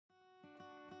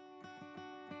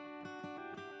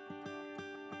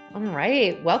All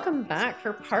right, welcome back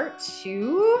for part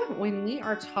two when we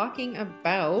are talking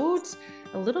about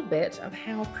a little bit of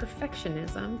how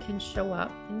perfectionism can show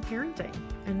up in parenting.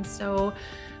 And so,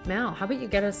 Mal, how about you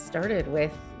get us started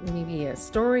with maybe a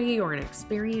story or an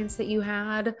experience that you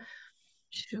had?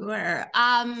 Sure.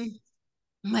 I'm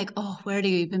like, oh, where do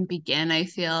you even begin? I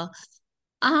feel.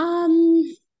 Um,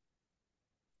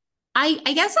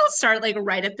 I guess I'll start like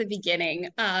right at the beginning.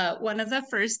 One of the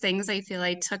first things I feel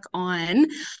I took on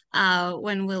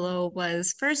when Willow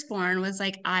was first born was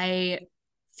like I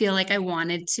feel like I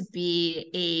wanted to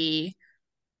be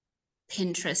a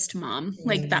Pinterest mom.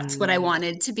 Like that's what I Mm.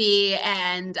 wanted to be.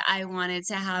 And I wanted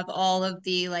to have all of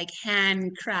the like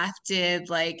handcrafted,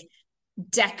 like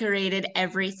decorated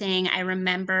everything. I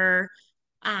remember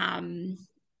um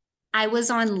I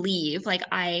was on leave.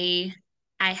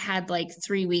 I had like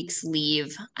 3 weeks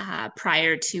leave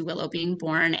prior to Willow being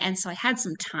born. And so I had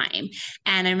some time.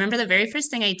 And I remember the very first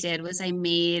thing I did was I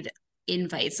made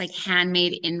invites, like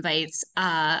handmade invites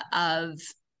of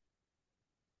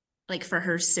like for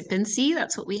her sip and see.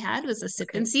 That's what we had was a sip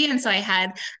Okay. and see. And so I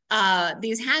had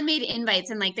these handmade invites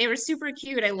and like they were super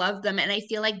cute. I loved them. And I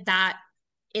feel like that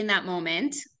in that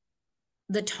moment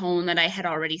the tone that I had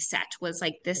already set was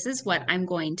like, this is what I'm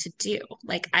going to do.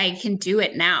 Like, I can do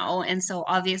it now. And so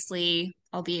obviously,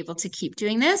 I'll be able to keep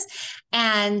doing this.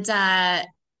 And,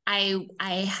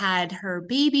 I had her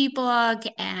baby book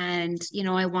and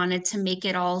I wanted to make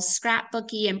it all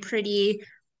scrapbooky and pretty.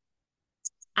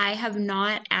 I have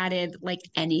not added like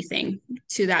anything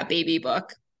to that baby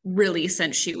book really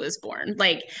since she was born.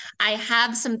 Like I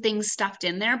have some things stuffed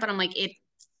in there, but I'm like it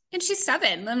and she's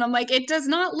 7. And I'm like, it does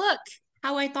not look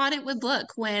how I thought it would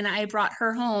look when I brought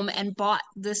her home and bought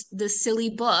this silly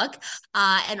book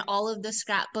and all of the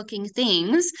scrapbooking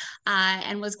things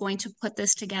and was going to put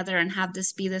this together and have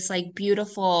this be this like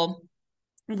beautiful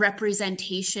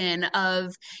representation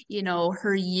of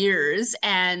her years.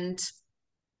 And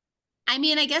I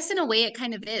mean, I guess in a way it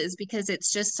kind of is because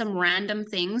it's just some random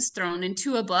things thrown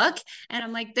into a book. And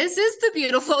I'm like, this is the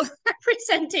beautiful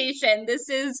representation. This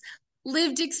is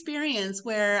lived experience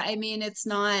where I mean it's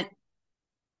not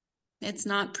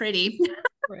pretty.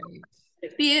 Right.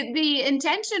 The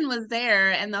intention was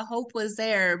there and the hope was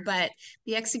there, but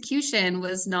the execution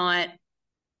was not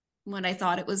what I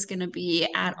thought it was going to be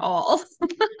at all.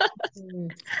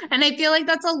 Mm. And I feel like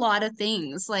that's a lot of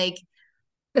things. Like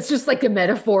It's just like a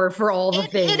metaphor for all the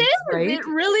it things, is. right? It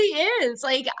really is.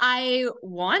 Like I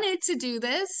wanted to do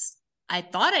this. I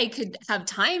thought I could have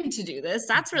time to do this.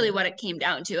 That's really what it came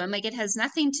down to. I'm like, it has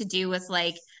nothing to do with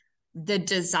like the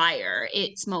desire.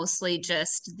 It's mostly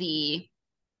just the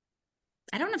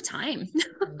I don't have time.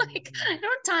 Like Mm. I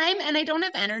don't have time and I don't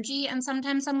have energy. And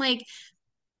sometimes I'm like,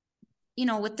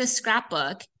 with this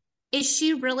scrapbook, is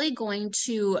she really going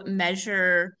to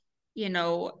measure, you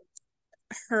know,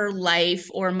 her life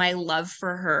or my love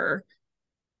for her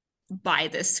by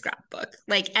this scrapbook?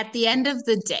 Like at the end of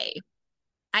the day,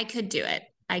 I could do it.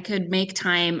 I could make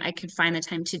time. I could find the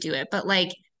time to do it. But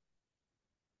like,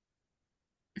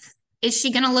 is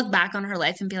she going to look back on her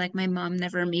life and be like, my mom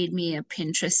never made me a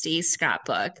Pinteresty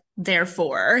scrapbook,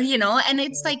 therefore, and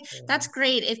it's like that's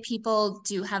great if people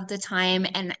do have the time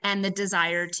and the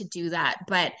desire to do that.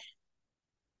 But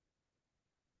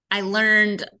I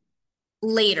learned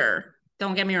later,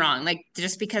 don't get me wrong, like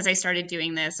just because I started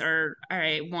doing this or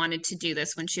I wanted to do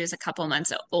this when she was a couple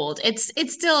months old, it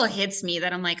still hits me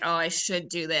that I'm like, oh, I should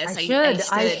do I this. I should.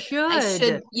 I should,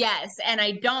 should. yes, and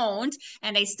I don't,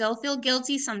 and I still feel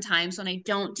guilty sometimes when I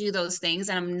don't do those things,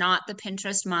 and I'm not the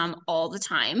Pinterest mom all the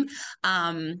time.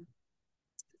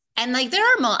 And like there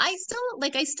are I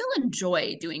still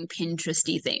enjoy doing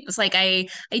Pinteresty things. Like I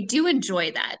do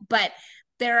enjoy that, but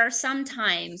there are some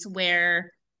times where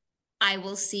I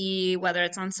will see whether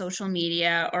it's on social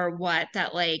media or what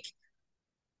that like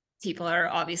people are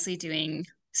obviously doing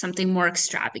something more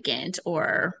extravagant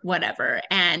or whatever.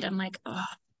 And I'm like, oh,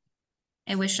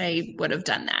 I wish I would have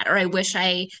done that or I wish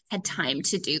I had time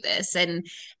to do this. And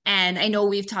I know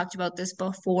we've talked about this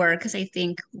before because I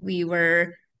think we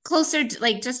were closer to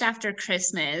like just after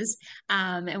Christmas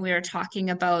and we were talking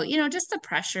about, just the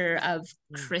pressure of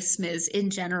Christmas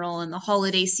in general and the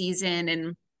holiday season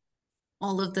and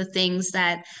all of the things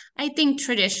that I think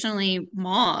traditionally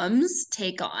moms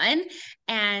take on.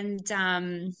 And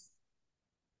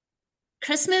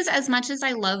Christmas, as much as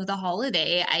I love the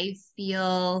holiday, I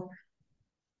feel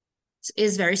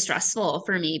is very stressful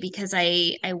for me because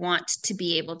I want to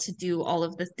be able to do all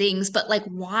of the things, but like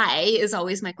why is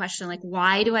always my question. Like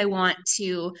why do I want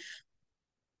to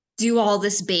do all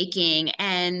this baking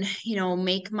and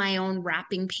make my own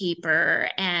wrapping paper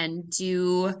and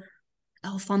do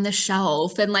elf on the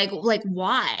shelf and like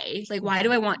why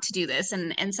do I want to do this?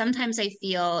 And sometimes I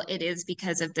feel it is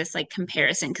because of this like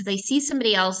comparison, because I see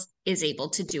somebody else is able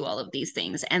to do all of these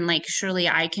things, and like surely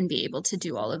I can be able to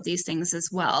do all of these things as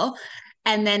well.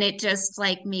 And then it just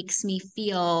like makes me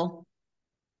feel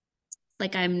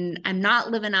like I'm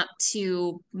not living up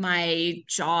to my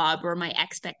job or my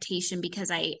expectation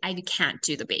because I can't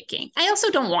do the baking. I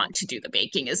also don't want to do the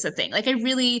baking is the thing. Like I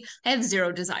have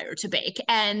zero desire to bake,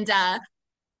 and I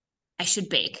should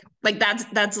bake. Like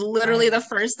that's literally Right. the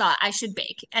first thought. I should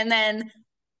bake. And then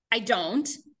I don't,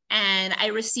 and I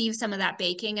receive some of that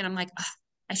baking and I'm like, "Ugh,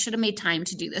 I should have made time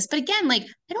to do this." But again, like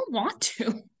I don't want to.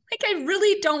 Like I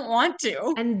really don't want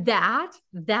to. And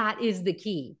that is the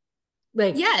key.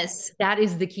 Like Yes. that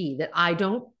is the key, that I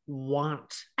don't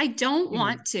want I don't to.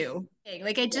 want to.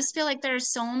 Like, I just feel like there are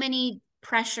so many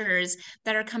pressures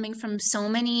that are coming from so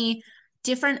many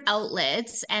different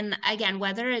outlets. And again,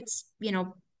 whether it's,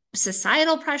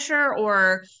 societal pressure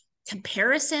or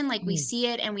comparison, like we Mm. see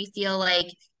it and we feel like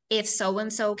if so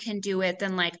and so can do it,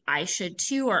 then like I should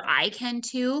too, or I can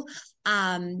too.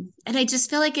 And I just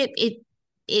feel like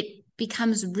it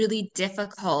becomes really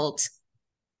difficult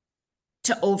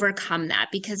to overcome that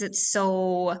because it's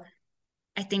so,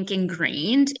 I think,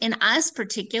 ingrained in us,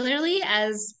 particularly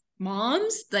as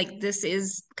moms. Like, this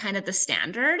is kind of the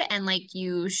standard, and like,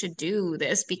 you should do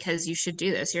this because you should do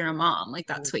this. You're a mom, like,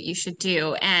 that's what you should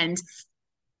do. And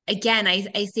again,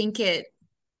 I think it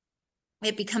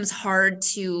becomes hard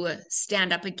to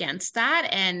stand up against that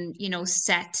and,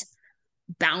 set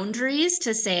boundaries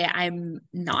to say I'm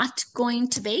not going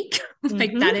to bake.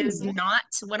 Like that is Mhm. not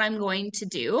what I'm going to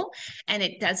do. And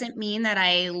it doesn't mean that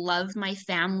I love my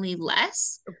family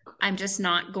less. I'm just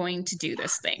not going to do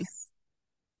this thing.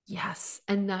 Yes.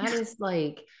 And that is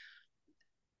like,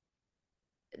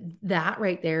 that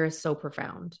right there is so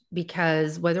profound,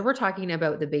 because whether we're talking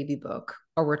about the baby book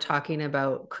or we're talking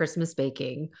about Christmas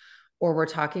baking or we're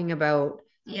talking about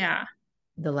Yeah.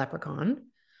 the leprechaun,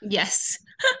 Yes.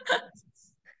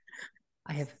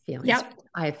 I have feelings. Yep.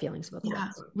 I have feelings about the Yeah.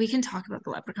 leprechaun. We can talk about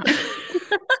the leprechaun.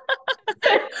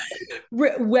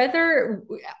 Whether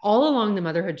all along the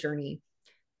motherhood journey,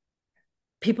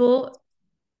 people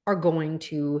are going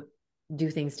to do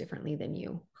things differently than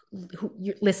you. Who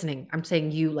you're listening, I'm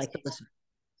saying you, like the listener,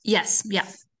 Yes. Yeah.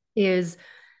 is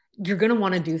you're going to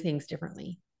want to do things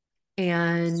differently.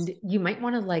 And you might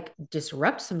want to like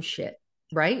disrupt some shit,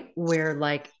 right? Where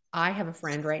like I have a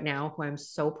friend right now who I'm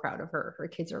so proud of her. Her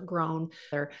kids are grown,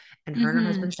 and her and her Mm-hmm.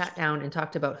 husband sat down and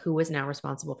talked about who was now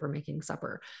responsible for making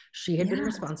supper. She had been Yeah.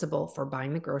 responsible for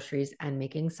buying the groceries and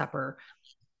making supper.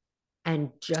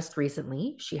 And just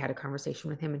recently, she had a conversation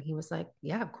with him, and he was like,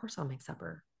 "Yeah, of course I'll make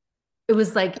supper." It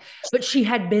was like, but she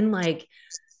had been like,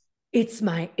 it's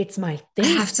my I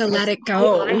thing. have to Like, let it I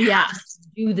go. Yeah. have to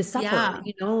do the supper,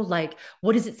 Yeah. like,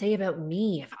 what does it say about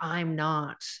me if I'm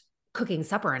not cooking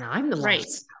supper and I'm the one on Right.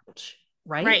 the couch,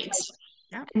 right? Right.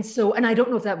 Yeah. And so, and I don't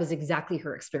know if that was exactly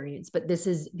her experience, but this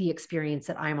is the experience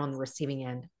that I'm on the receiving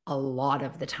end a lot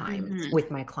of the time Mm-hmm.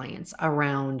 with my clients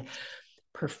around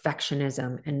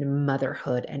perfectionism and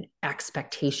motherhood and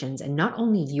expectations, and not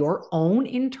only your own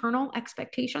internal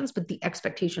expectations, but the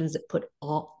expectations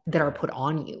that are put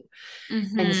on you. And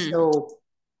Mm-hmm. so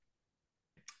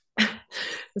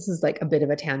this is like a bit of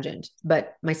a tangent,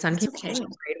 but my son It's came okay. home in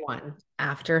grade 1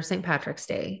 after St. Patrick's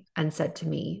Day and said to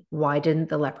me, "Why didn't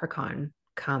the leprechaun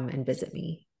come and visit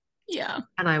me?" Yeah.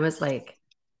 And I was like,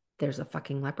 "There's a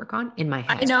fucking leprechaun in my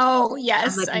I head." know. I'm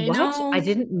Yes, like, I "What?" know. I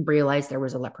didn't realize there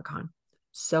was a leprechaun.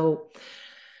 So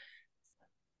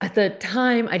at the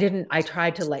time, I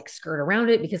tried to like skirt around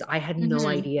it because I had no Mm-hmm.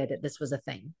 idea that this was a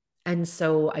thing. And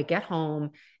so I get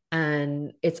home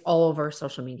and it's all over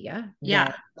social media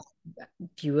Yeah. that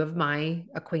few of my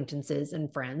acquaintances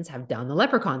and friends have done the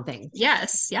leprechaun thing.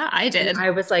 Yes. Yeah, I And did. I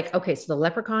was like, okay, so the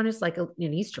leprechaun is like an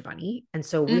Easter bunny. And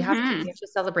so Mm-hmm. we have to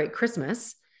celebrate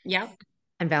Christmas Yep.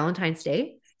 and Valentine's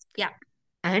Day Yeah.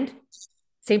 and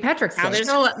St. Patrick's Day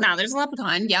Now there's a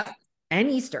leprechaun. Yep. and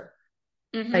Easter.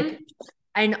 Mm-hmm. Like,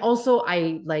 and also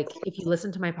I like, if you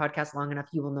listen to my podcast long enough,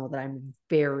 you will know that I'm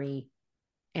very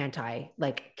anti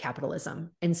like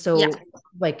capitalism. And Yeah. so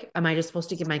like, am I just supposed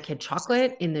to give my kid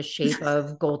chocolate in the shape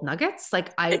of gold nuggets?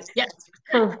 Like Yes.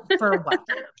 for what?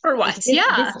 For Like what? this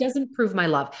Yeah. doesn't prove my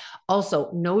love. Also,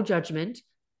 no judgment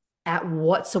at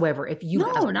whatsoever if you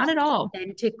have No, not at all.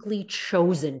 authentically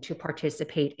chosen to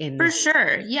participate in For this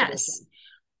sure. Yes. tradition.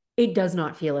 It does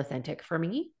not feel authentic for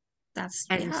me. That's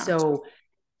And yeah. so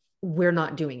we're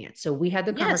not doing it. So we had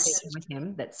the Yes. conversation with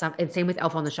him that and same with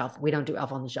Elf on the Shelf. We don't do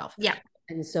Elf on the Shelf. Yeah.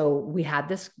 And so we had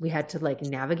to like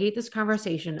navigate this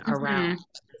conversation around,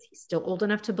 Mm-hmm. is he still old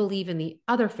enough to believe in the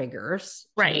other figures?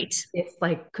 And Right. if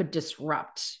like could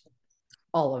disrupt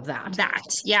all of that.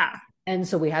 That. Yeah. And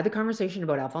so we had the conversation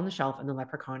about Elf on the Shelf and the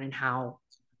Leprechaun and how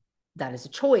that is a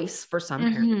choice for some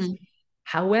parents. Mm-hmm.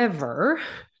 However,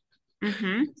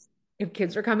 Mm-hmm. if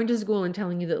kids are coming to school and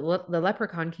telling you that the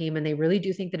leprechaun came and they really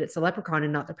do think that it's a leprechaun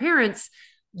and not their parents,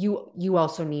 you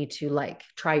also need to like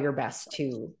try your best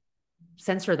to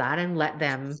censor that and let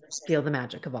them feel the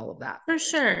magic of all of that. For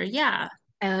sure. Yeah.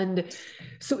 And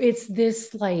so it's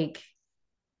this like,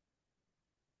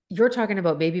 you're talking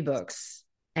about baby books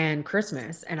and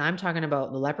Christmas, and I'm talking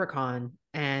about the leprechaun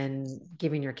and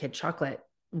giving your kid chocolate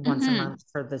once a Mm-hmm. month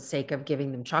for the sake of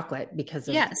giving them chocolate because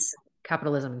of Yes.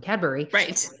 capitalism and Cadbury.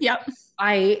 Right. Yep.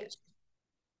 I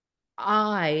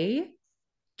I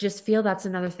just feel that's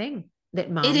another thing that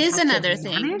It moms is have to another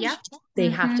thing. manage. Yep. They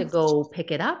have Mm-hmm. to go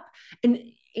pick it up. And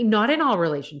not in all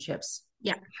relationships.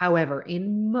 Yeah. However,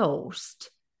 in most,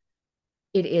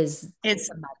 it is It's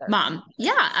the mother. mom.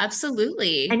 Yeah,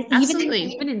 absolutely. And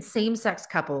Absolutely. even in same-sex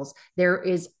couples, there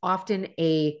is often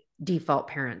a default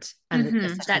parent and a Mm-hmm.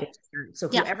 That, secondary parent. So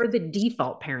yeah, whoever the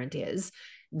default parent is,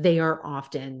 they are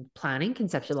often planning,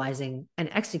 conceptualizing, and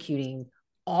executing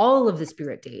all of the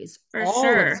spirit days, for all of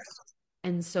sure. it.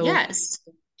 And so Yes.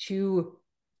 to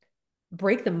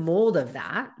break the mold of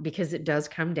that, because it does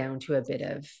come down to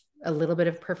a little bit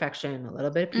of perfection, a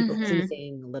little bit of people Mm-hmm.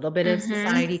 pleasing, a little bit of Mm-hmm.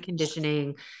 society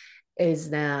conditioning, is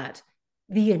that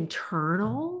the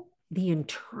internal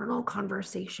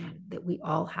conversation that we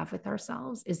all have with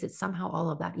ourselves is that somehow all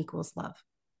of that equals love.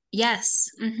 Yes.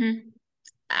 Mm-hmm.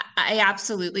 I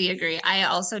absolutely agree. I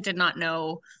also did not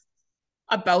know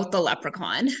about the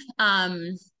leprechaun.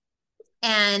 Um,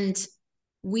 and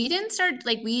we didn't start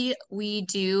like we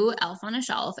do Elf on a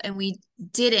Shelf, and we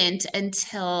didn't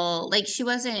until like she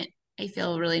wasn't, I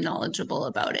feel, really knowledgeable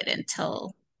about it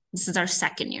until this is our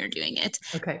second year doing it.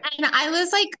 Okay. And I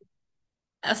was like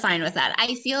fine with that.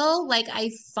 I feel like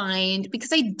I find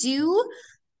because I do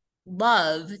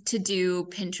love to do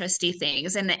Pinteresty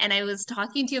things. And I was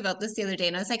talking to you about this the other day,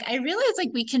 and I was like, I realize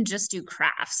like we can just do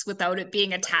crafts without it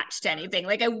being attached to anything.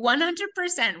 Like I 100%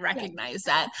 Yeah. recognize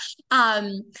that.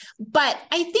 Um, but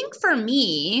I think for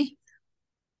me,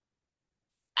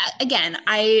 again,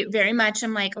 I very much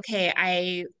am like, okay,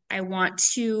 I want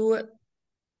to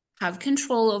have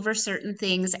control over certain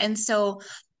things. And so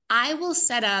I will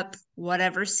set up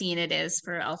whatever scene it is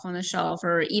for Elf on the Shelf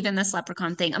or even this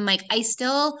leprechaun thing. I'm like, I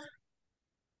still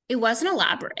it wasn't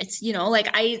elaborate, like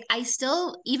I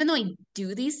still, even though I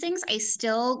do these things, I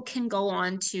still can go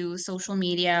on to social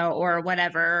media or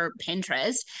whatever,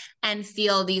 Pinterest, and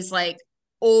feel these like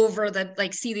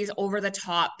see these over the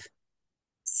top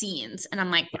scenes, and I'm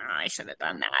like, oh, I should have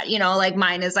done that, like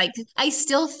mine is like I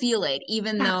still feel it Yeah.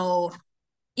 even though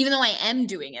I am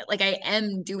doing it, like I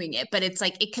am doing it, but it's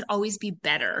like it could always be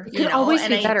better, It could always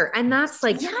and be I better. And that's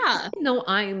like, yeah. even though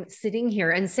I'm sitting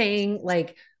here and saying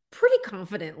like pretty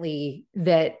confidently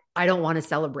that I don't want to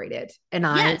celebrate it and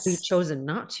we've Yes. chosen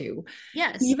not to,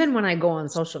 Yes. even when I go on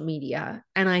social media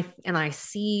and I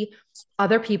see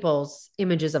other people's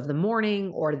images of the morning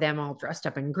or them all dressed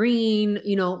up in green,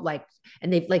 like,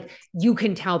 and they've like, you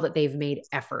can tell that they've made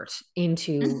effort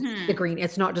into the Mm-hmm. green.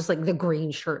 It's not just like the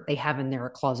green shirt they have in their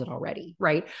closet already,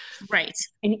 right? Right.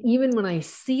 And even when I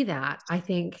see that, I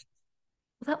think,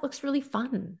 well, that looks really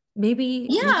fun.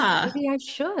 Yeah. Maybe I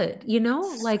should,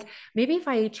 like maybe if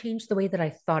I changed the way that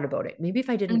I thought about it, maybe if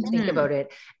I didn't think Mm-hmm. about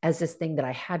it as this thing that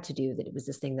I had to do, that it was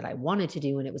this thing that I wanted to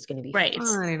do and it was going to be Right.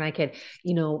 fun and I could,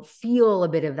 feel a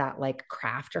bit of that like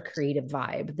craft or creative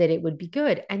vibe, that it would be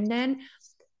good. And then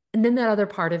that other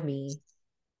part of me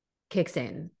kicks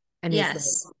in and is like,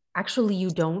 Yes. actually, you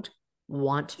don't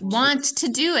want to. Want to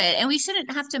do it. And we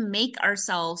shouldn't have to make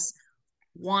ourselves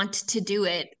want to do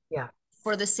it Yeah.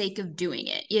 for the sake of doing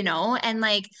it, And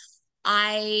like,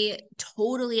 I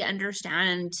totally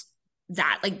understand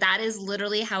that. Like, that is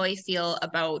literally how I feel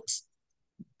about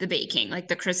the baking, like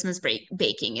the Christmas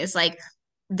baking is like,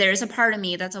 there's a part of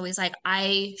me that's always like,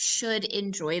 I should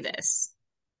enjoy this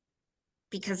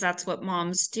because that's what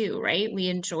moms do, right? We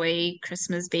enjoy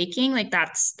Christmas baking. Like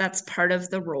that's part of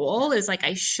the role is like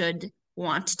I should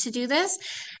want to do this.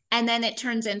 And then it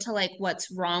turns into like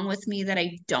what's wrong with me that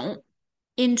I don't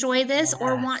enjoy this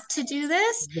or want Yes. to do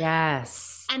this.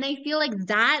 Yes. And I feel like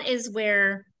that is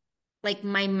where like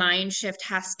my mind shift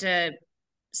has to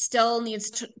still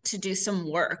needs to do some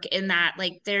work in that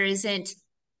like there isn't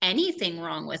anything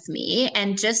wrong with me,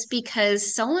 and just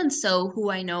because so and so who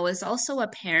I know is also a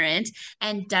parent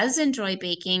and does enjoy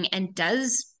baking and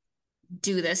does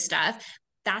do this stuff,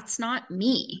 that's not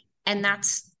me. And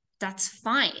that's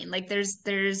fine. Like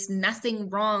there's nothing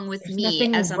wrong with There's me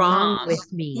nothing as a wrong mom.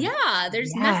 with me. Yeah,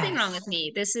 there's nothing wrong Yes. with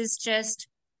me. This is just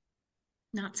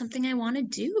not something I want to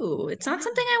do. It's not Yeah.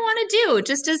 something I want to do.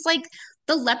 Just as like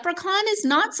the leprechaun is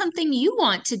not something you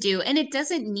want to do, and it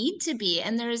doesn't need to be.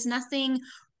 And there is nothing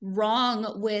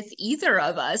wrong with either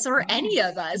of us or any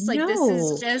of Yes. us. Like this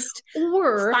is No. just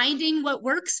Or finding what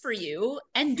works for you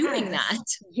and doing yes. that.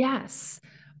 Yes.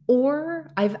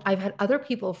 Or I've had other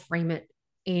people frame it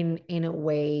in a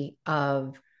way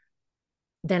of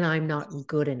then I'm not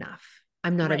good enough.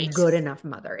 I'm not a Right. good enough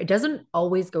mother. It doesn't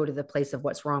always go to the place of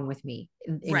what's wrong with me.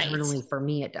 Right. Internally, for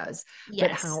me, it does. But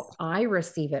Yes. how I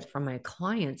receive it from my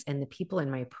clients and the people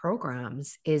in my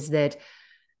programs is that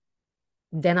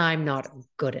then I'm not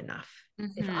good enough.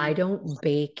 If I Mm-hmm. don't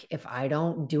bake, if I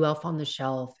don't do Elf on the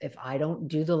Shelf, if I don't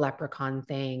do the leprechaun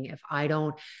thing, if I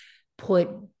don't put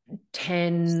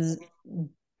 10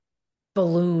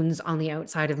 balloons on the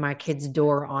outside of my kid's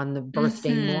door on the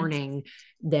birthday Mm-hmm. morning,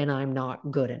 then I'm not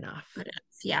good enough. Good enough.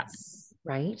 Yeah.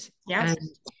 Right. Yep. And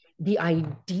the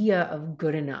idea of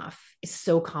good enough is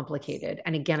so complicated.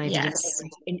 And again, I think Yes.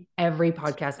 in every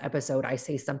podcast episode, I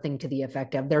say something to the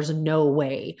effect of there's no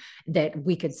way that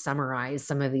we could summarize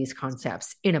some of these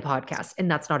concepts in a podcast.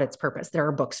 And that's not its purpose. There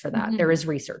are books for that, there Mm-hmm. is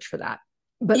research for that.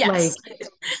 But Yes. like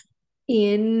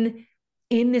in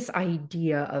this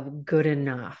idea of good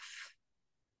enough,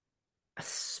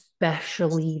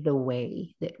 especially the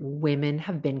way that women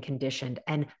have been conditioned,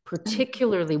 and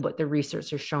particularly what the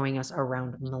research is showing us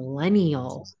around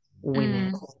millennial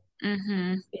women,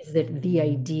 Mm-hmm. is that the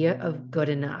idea of good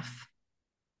enough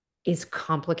is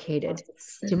complicated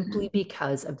Mm-hmm. simply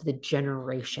because of the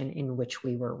generation in which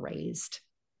we were raised.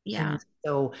 Yeah. And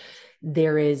so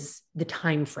there is the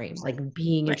time frame, like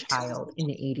being a Right. child in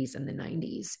the 80s and the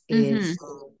 90s Mm-hmm.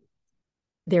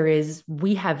 is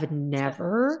we have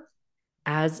never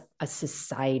as a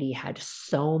society had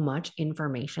so much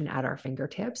information at our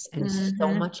fingertips and so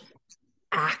Mm-hmm. much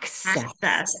access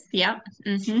Access. Yep. to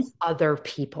Mm-hmm. other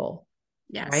people,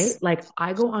 right? Yes. Like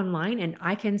I go online and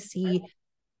I can see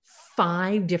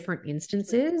 5 different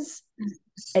instances.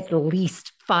 At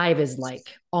least 5 is like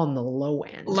on the low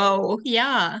end. Low.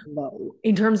 Yeah. Low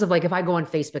in terms of like if I go on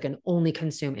Facebook and only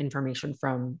consume information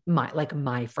from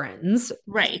my friends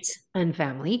Right. and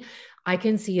family, I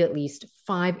can see at least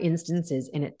 5 instances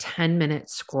in a 10-minute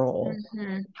scroll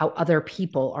Mm-hmm. how other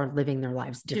people are living their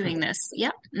lives Doing differently, this.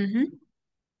 Yep. Mm-hmm.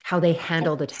 how they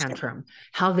handle the tantrum,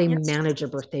 how they Yep. manage a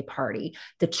birthday party,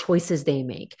 the choices they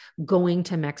make, going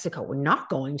to Mexico or not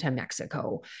going to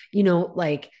Mexico,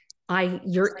 like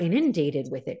you're inundated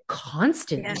with it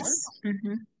constantly. Yes.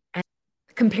 Mm-hmm. And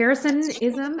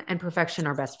comparisonism and perfection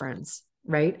are best friends,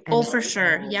 right? Oh, And for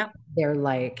sure. so Yep. they're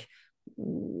like,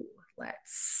 "Ooh,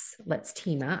 let's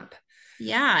team up."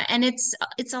 Yeah. And it's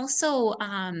also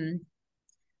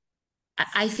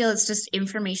I feel it's just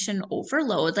information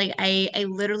overload. Like I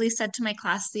literally said to my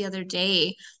class the other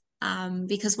day,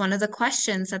 because one of the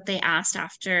questions that they asked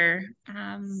after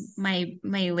my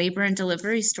labor and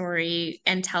delivery story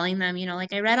and telling them,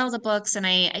 like I read all the books and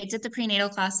I did the prenatal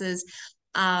classes.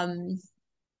 Um,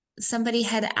 Somebody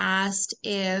had asked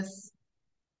if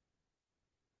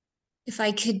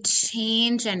I could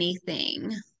change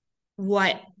anything,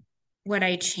 what would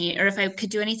I change, or if I could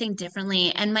do anything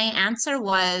differently? And my answer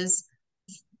was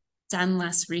done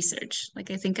less research.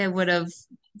 Like I think I would have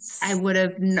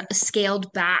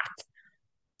scaled back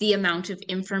the amount of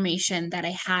information that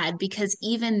I had because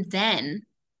even then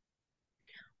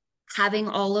having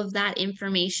all of that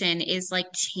information is like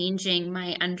changing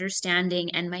my understanding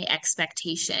and my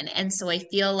expectation. And so I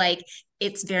feel like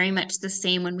it's very much the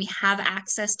same when we have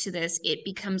access to this, it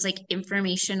becomes like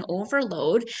information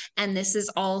overload. And this is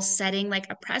all setting like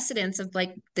a precedence of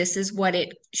like, this is what it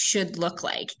should look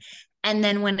like. And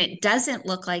then when it doesn't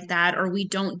look like that, or we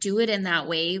don't do it in that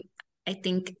way, I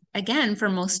think again, for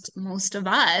most of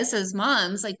us as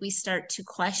moms, like we start to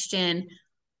question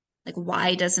like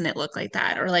why doesn't it look like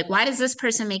that or like why does this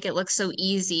person make it look so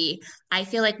easy. I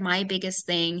feel like my biggest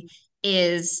thing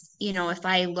is if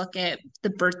I look at the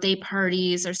birthday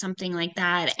parties or something like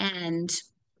that and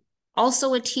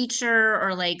also a teacher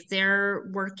or like they're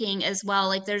working as well,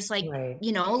 like there's like Right.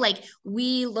 like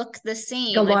we look the Like a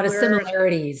same, like lot of we're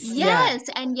similarities. Yeah. yes,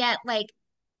 and yet like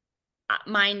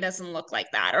mine doesn't look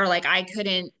like that or like I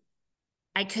couldn't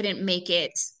make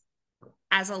it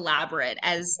as elaborate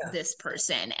as Yeah. this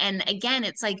person. And again,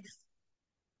 it's like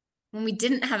when we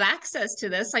didn't have access to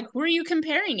this, like who are you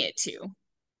comparing it to?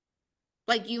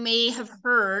 Like you may have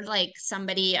heard like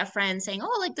somebody, a friend saying,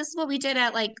 "Oh, like this is what we did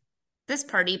at like this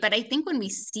party, but I think when we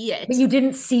see it, but you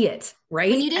didn't see it, when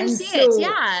right? you didn't And see it, so,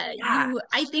 yeah, yeah,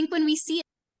 I think when we see it,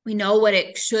 we know what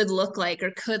it should look like or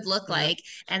could look yeah, like.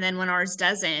 And then when ours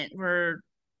doesn't, we're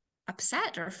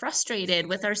upset or frustrated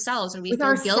with ourselves or we with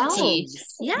feel guilty.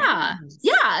 ourselves. Yeah. Yeah.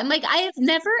 Yes. I'm like, I have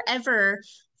never ever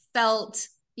felt,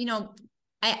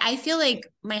 I feel like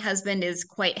my husband is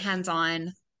quite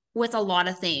hands-on with a lot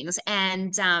of things.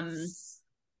 And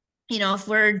if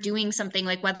we're doing something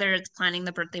like whether it's planning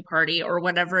the birthday party or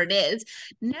whatever it is,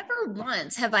 never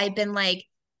once have I been like,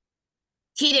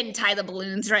 he didn't tie the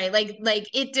balloons right. Like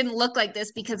it didn't look like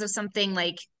this because of something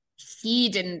like he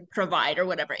didn't provide or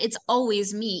whatever. It's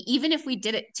always me. Even if we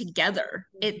did it together,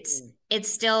 it's Mhm. it's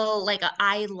still like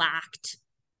I lacked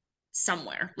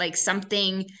somewhere, like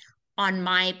something on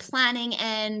my planning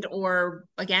end or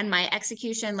again my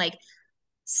execution, like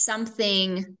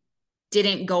something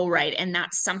didn't go right and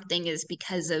that something is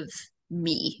because of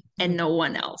me and no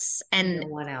one else No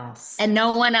one else. and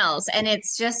no one else and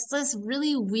it's just this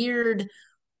really weird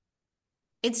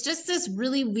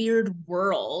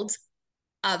world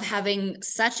of having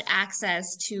such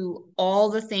access to all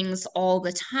the things all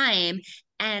the time.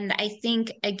 And I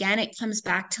think, again, it comes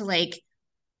back to like,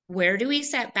 where do we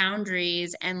set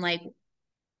boundaries and like,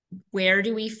 where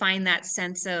do we find that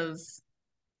sense of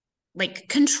like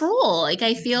control? Like,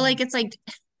 I feel like it's like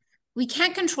we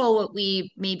can't control what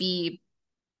we maybe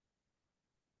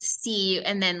see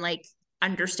and then like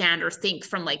understand or think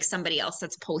from like somebody else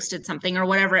that's posted something or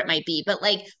whatever it might be. But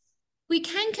like, we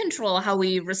can control how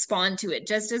we respond to it,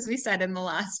 just as we said in the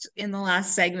last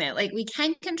segment. Like we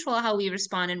can control how we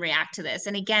respond and react to this.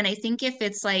 And again, I think if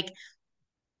it's like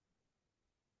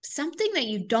something that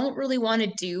you don't really want to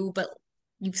do, but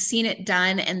you've seen it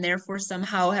done and therefore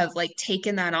somehow have like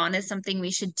taken that on as something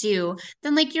we should do,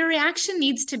 then like your reaction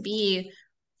needs to be,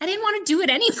 I didn't want to do it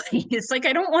anyways. Like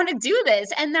I don't want to do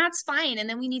this. And that's fine. And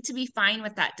then we need to be fine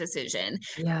with that decision.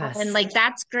 And Yes. like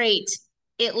that's great.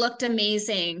 It looked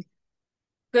amazing.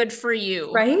 Good for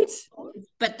you, Right?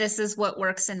 but this is what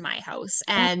works in my house.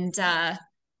 And, And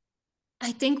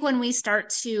I think when we start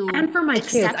to and for my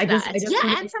kids, accept that, I just yeah,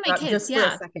 want to and for my interrupt kids, just for a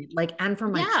yeah, second. Like, and for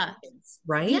my yeah, kids,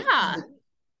 right? yeah,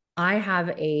 I have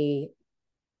a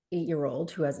 8-year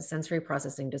old who has a sensory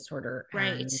processing disorder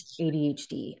right, and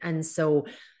ADHD. And so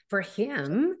for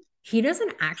him, he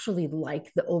doesn't actually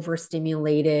like the for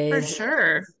overstimulated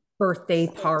sure, birthday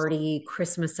party,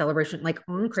 Christmas celebration. Like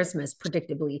on Christmas,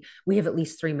 predictably, we have at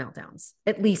least 3 meltdowns,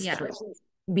 at least yeah, 3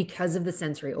 because of the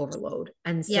sensory overload.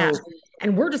 And yeah, so,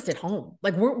 and we're just at home.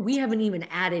 Like we haven't even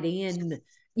added in,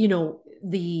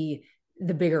 the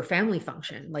bigger family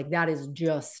function. Like that is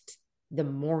just the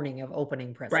morning of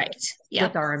opening presents right, with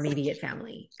yep, our immediate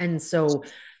family. And so,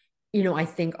 I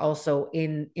think also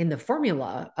in the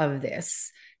formula of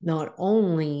this, not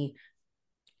only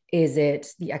is it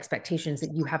the expectations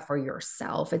that you have for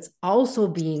yourself, it's also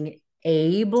being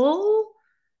able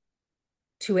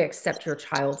to accept your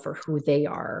child for who they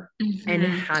are and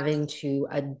mm-hmm. having to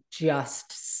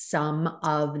adjust some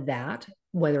of that,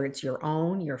 whether it's your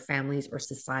own, your family's, or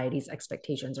society's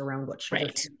expectations around what should or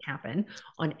Right, shouldn't happen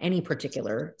on any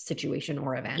particular situation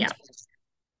or event. yep,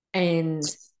 And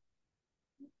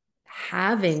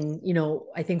having,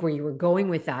 I think where you were going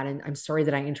with that, and I'm sorry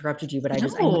that I interrupted you, but I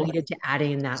no, needed to add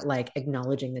in that like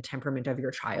acknowledging the temperament of your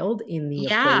child in the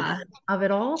yeah, equation of it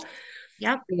all,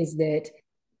 yep, is that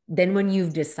then when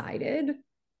you've decided,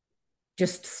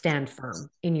 just stand firm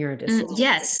in your decision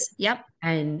yes, yep,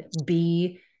 and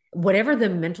be whatever the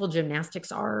mental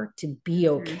gymnastics are to be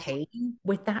mm-hmm. okay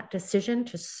with that decision,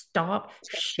 to stop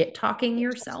shit talking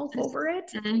yourself over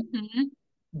it. Mm-hmm.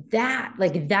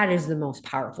 That is the most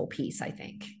powerful piece, I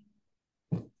think.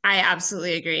 I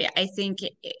absolutely agree. I think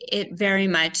it very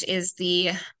much is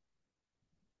the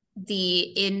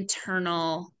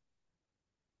internal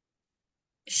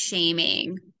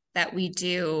shaming that we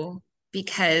do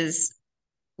because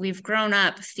we've grown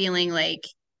up feeling like,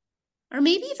 or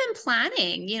maybe even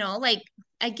planning, like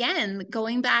again,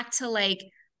 going back to like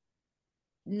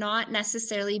not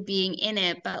necessarily being in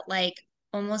it, but like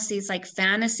almost these like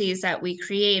fantasies that we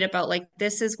create about like,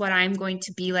 this is what I'm going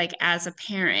to be like as a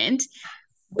parent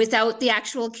without the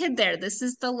actual kid there. This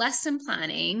is the lesson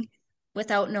planning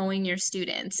without knowing your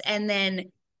students. And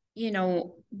then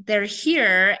they're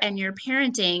here and you're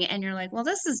parenting and you're like, well,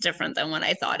 this is different than what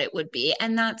I thought it would be.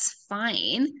 And that's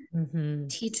fine. Mm-hmm.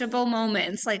 Teachable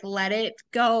moments, like let it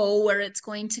go where it's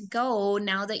going to go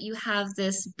now that you have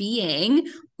this being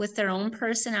with their own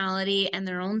personality and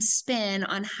their own spin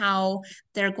on how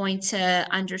they're going to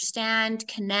understand,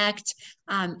 connect,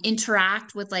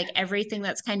 interact with like everything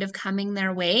that's kind of coming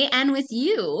their way and with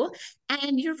you.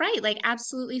 And you're right, like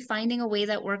absolutely finding a way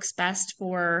that works best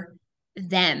for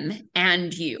them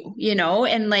and you,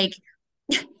 and like,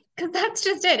 because that's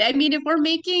just it. I mean, if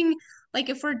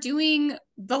we're doing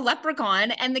the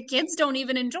leprechaun and the kids don't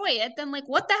even enjoy it, then like,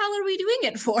 what the hell are we doing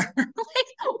it for? Like,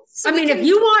 so I we mean, if can,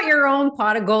 you want your own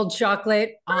pot of gold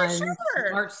chocolate for on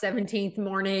sure. March 17th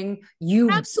morning, you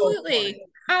go for it. Absolutely.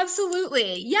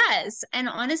 Absolutely. Yes. And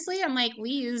honestly, I'm like, I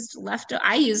used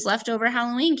leftover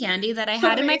Halloween candy that I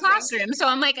had in my Amazing. classroom. So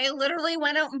I'm like, I literally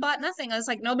went out and bought nothing. I was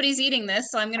like, nobody's eating this.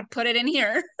 So I'm going to put it in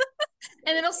here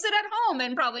and it'll sit at home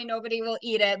and probably nobody will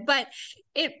eat it. But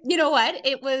you know what?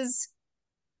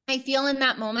 I feel in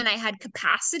that moment I had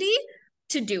capacity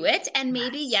to do it. And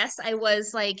maybe, Yes. yes, I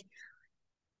was like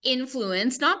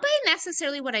influenced, not by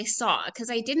necessarily what I saw,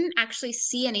 because I didn't actually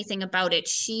see anything about it.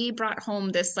 She brought home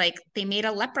this, like, they made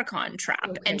a leprechaun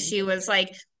trap, and Okay. she was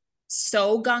like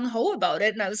so gung ho about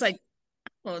it. And I was like,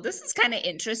 well, this is kind of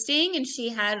interesting. And she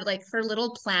had like her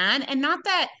little plan. And not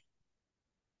that,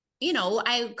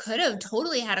 I could have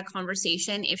totally had a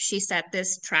conversation if she set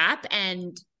this trap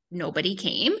and nobody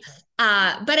came.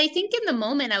 But I think in the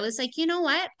moment I was like, you know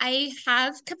what? I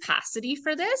have capacity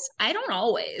for this. I don't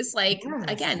always like, Yes.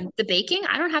 again, the baking,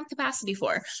 I don't have capacity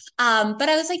for. But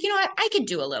I was like, you know what? I could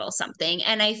do a little something.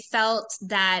 And I felt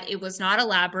that it was not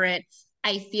elaborate.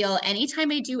 I feel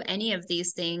anytime I do any of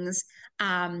these things,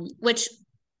 which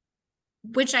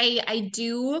I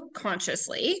do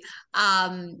consciously,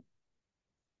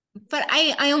 but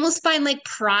I almost find like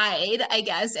pride, I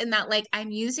guess, in that like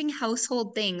I'm using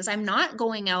household things. I'm not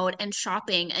going out and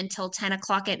shopping until 10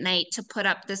 o'clock at night to put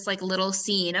up this like little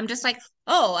scene. I'm just like,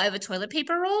 oh, I have a toilet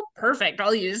paper roll. Perfect.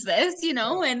 I'll use this.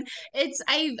 And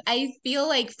I feel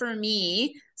like for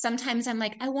me, sometimes I'm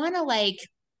like, I want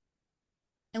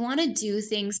to do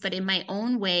things, but in my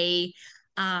own way.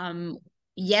 Um,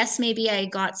 yes, maybe I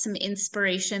got some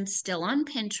inspiration still on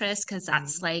Pinterest because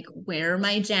that's like where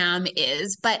my jam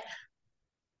is, but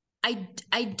I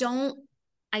I don't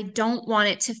I don't want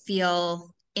it to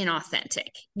feel inauthentic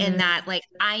in Mm, that like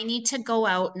I need to go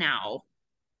out now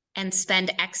and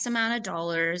spend X amount of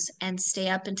dollars and stay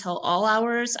up until all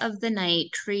hours of the night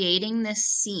creating this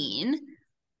scene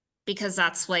because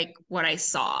that's like what I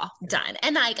saw done.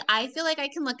 And like I feel like I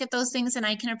can look at those things and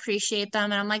I can appreciate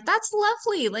them and I'm like that's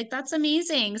lovely. Like that's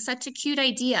amazing. Such a cute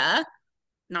idea.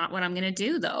 Not what I'm going to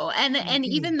do though. And mhm.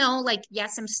 even though like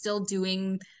yes, I'm still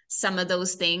doing some of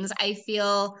those things, I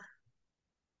feel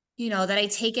that I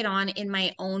take it on in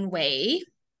my own way.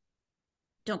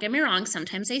 Don't get me wrong,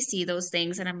 sometimes I see those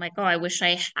things and I'm like, oh, I wish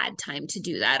I had time to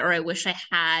do that, or I wish I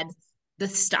had the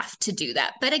stuff to do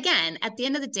that. But again, at the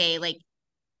end of the day, like,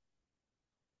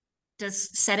 does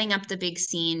setting up the big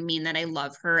scene mean that I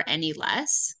love her any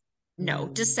less? No.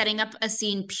 Does Mm. setting up a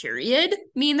scene, period,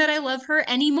 mean that I love her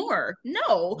anymore?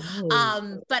 No.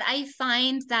 No. But I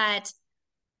find that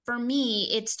for me,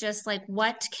 it's just like,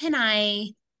 what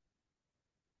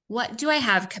do I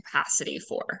have capacity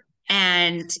for?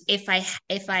 And if I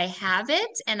have it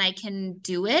and I can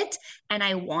do it and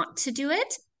I want to do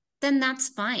it, then that's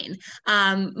fine.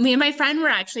 Me and my friend were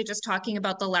actually just talking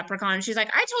about the leprechaun. She's like,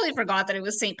 I totally forgot that it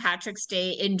was St. Patrick's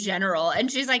Day in general.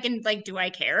 And she's like, and like, do I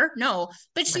care? No.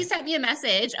 But she Right. sent me a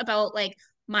message about like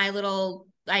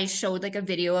I showed like a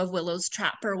video of Willow's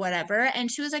trap or whatever. And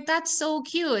she was like, that's so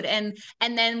cute. And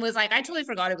then was like, I totally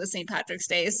forgot it was St. Patrick's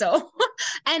Day. So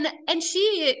and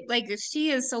she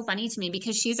is so funny to me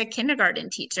because she's a kindergarten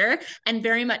teacher and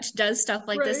very much does stuff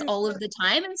like this Right. all of the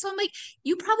time. And so I'm like,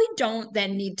 you probably don't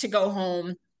then need to go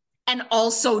home and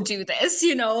also do this.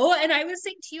 And I was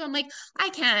saying to you, I'm like, I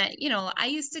can't, I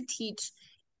used to teach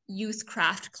youth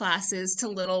craft classes to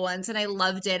little ones and I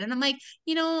loved it. And I'm like,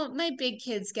 my big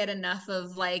kids get enough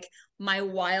of like my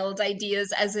wild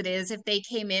ideas as it is. If they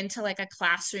came into like a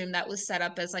classroom that was set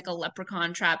up as like a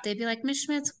leprechaun trap, they'd be like, Miss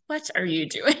Schmitz, what are you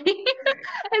doing?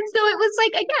 And so it was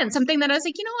like, again, something that I was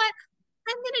like, you know what?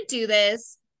 I'm going to do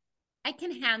this. I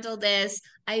can handle this.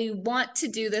 I want to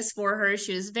do this for her.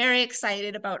 She was very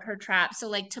excited about her trap. So,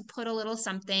 like, to put a little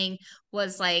something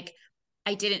was like,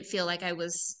 I didn't feel like I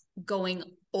was going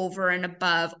over and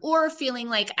above or feeling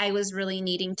like I was really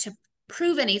needing to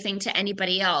prove anything to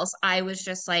anybody else. I was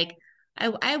just like,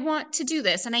 I want to do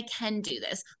this and I can do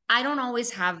this. I don't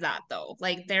always have that though.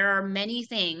 Like there are many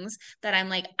things that I'm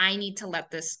like, I need to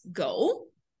let this go.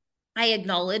 I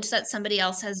acknowledge that somebody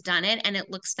else has done it and it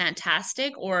looks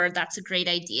fantastic, or that's a great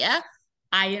idea.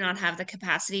 I do not have the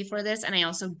capacity for this, and I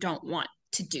also don't want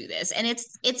to do this. And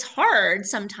it's hard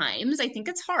sometimes. I think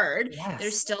it's hard. There's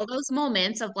Yes. still those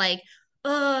moments of like,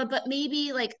 but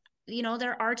maybe like,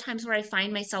 there are times where I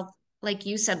find myself, like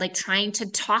you said, like trying to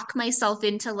talk myself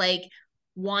into like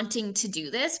wanting to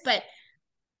do this, but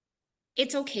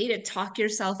it's okay to talk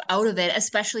yourself out of it,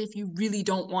 especially if you really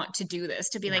don't want to do this,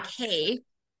 to be like, Yes. hey,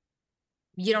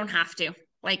 you don't have to.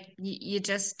 Like, you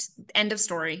just, end of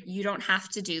story. You don't have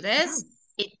to do this. Yes.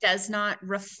 It does not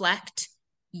reflect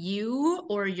you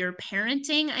or your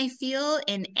parenting, I feel,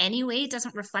 in any way. It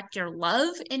doesn't reflect your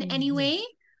love in any Mhm. way.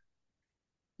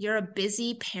 You're a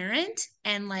busy parent,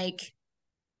 and like,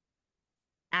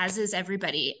 as is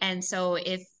everybody. And so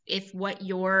if what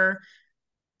your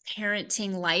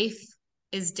parenting life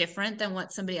is different than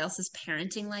what somebody else's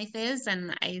parenting life is,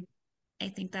 and I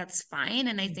think that's fine.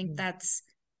 And I think Mhm. that's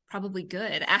probably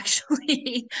good,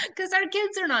 actually, because our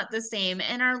kids are not the same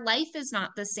and our life is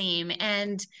not the same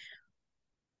and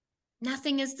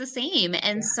nothing is the same.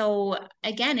 And Yeah. so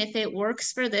again, if it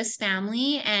works for this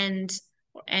family and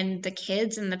the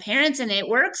kids and the parents and it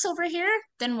works over here,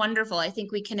 then wonderful. I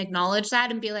think we can acknowledge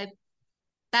that and be like,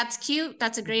 that's cute.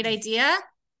 That's a great Mhm. idea.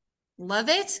 Love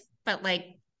it. But like,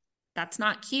 that's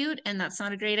not cute and that's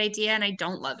not a great idea. And I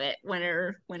don't love it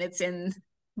when it's in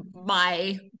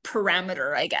my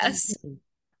parameter, I guess. Mhm.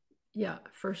 Yeah,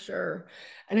 for sure.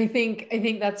 And I think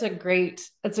that's a great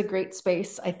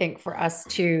space, I think, for us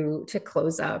to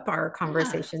close up our Yeah.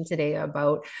 conversation today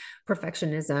about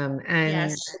perfectionism. And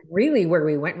Yes. really where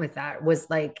we went with that was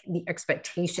like the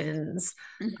expectations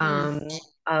Hmm. um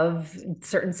of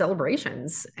certain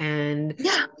celebrations, and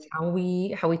Yeah. how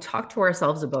we talk to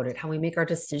ourselves about it, how we make our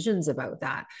decisions about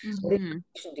that. What Hmm.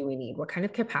 information do we need? What kind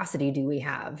of capacity do we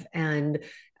have? And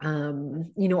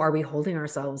are we holding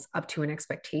ourselves up to an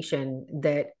expectation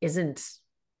that isn't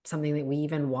something that we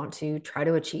even want to try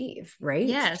to achieve, right?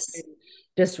 Yes.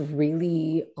 Just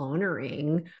really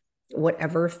honoring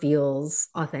whatever feels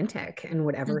authentic and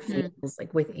whatever Hmm. feels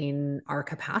like within our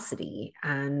capacity,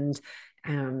 and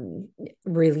um,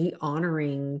 really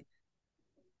honoring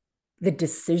the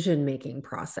decision making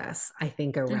process, I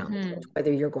think, around Hmm.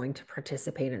 whether you're going to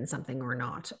participate in something or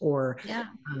not, or Yeah.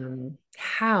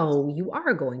 how you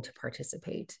are going to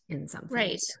participate in something.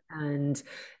 Right. And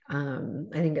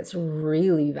I think it's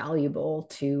really valuable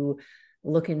to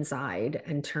look inside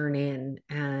and turn in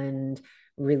and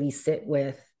really sit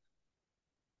with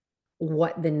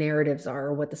what the narratives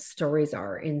are, what the stories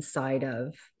are inside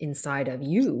of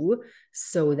you,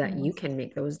 so that you can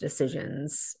make those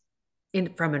decisions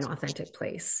from an authentic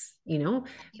place. Maybe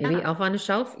Yeah. elf on a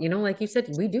shelf, like you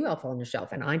said, we do elf on a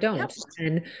shelf and I Yep.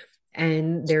 don't.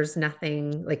 And there's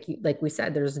nothing, like we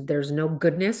said, there's no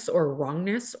goodness or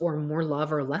wrongness or more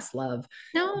love or less love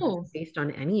No. based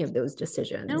on any of those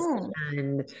decisions. No.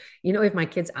 And if my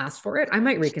kids ask for it, I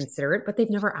might reconsider it, but they've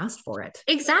never asked for it.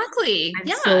 Exactly. And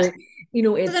Yeah. so, So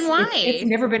then it's why?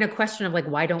 never been a question of like,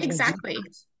 why don't we do Exactly.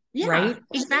 that? Yeah. Right.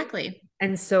 Exactly.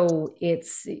 And so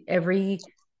it's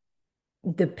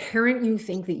the parent you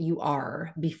think that you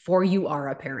are before you are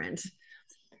a parent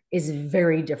is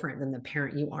very different than the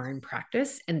parent you are in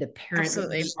practice, and the parent that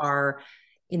Absolutely. you are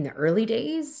in the early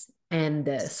days and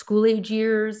the school age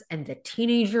years and the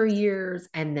teenager years,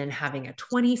 and then having a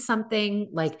 20 something.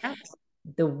 Like, Yep.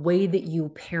 the way that you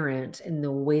parent and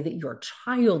the way that your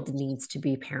child needs to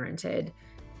be parented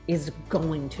is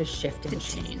going to shift To and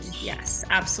change. change. Yes.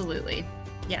 Absolutely.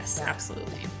 Yes. Yeah.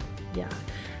 Absolutely. Yeah.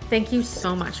 Thank you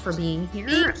so much for being here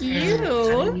Thank and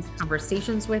having you. these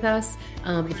conversations with us.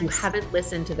 If you Yes. haven't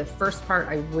listened to the first part,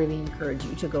 I really encourage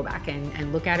you to go back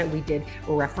and look at it. We did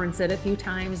reference it a few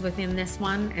times within this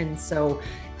one. And so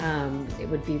it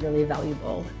would be really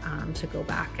valuable to go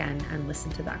back and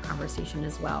listen to that conversation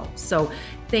as well. So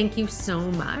thank you so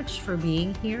much for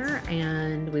being here,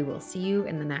 and we will see you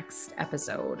in the next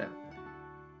episode.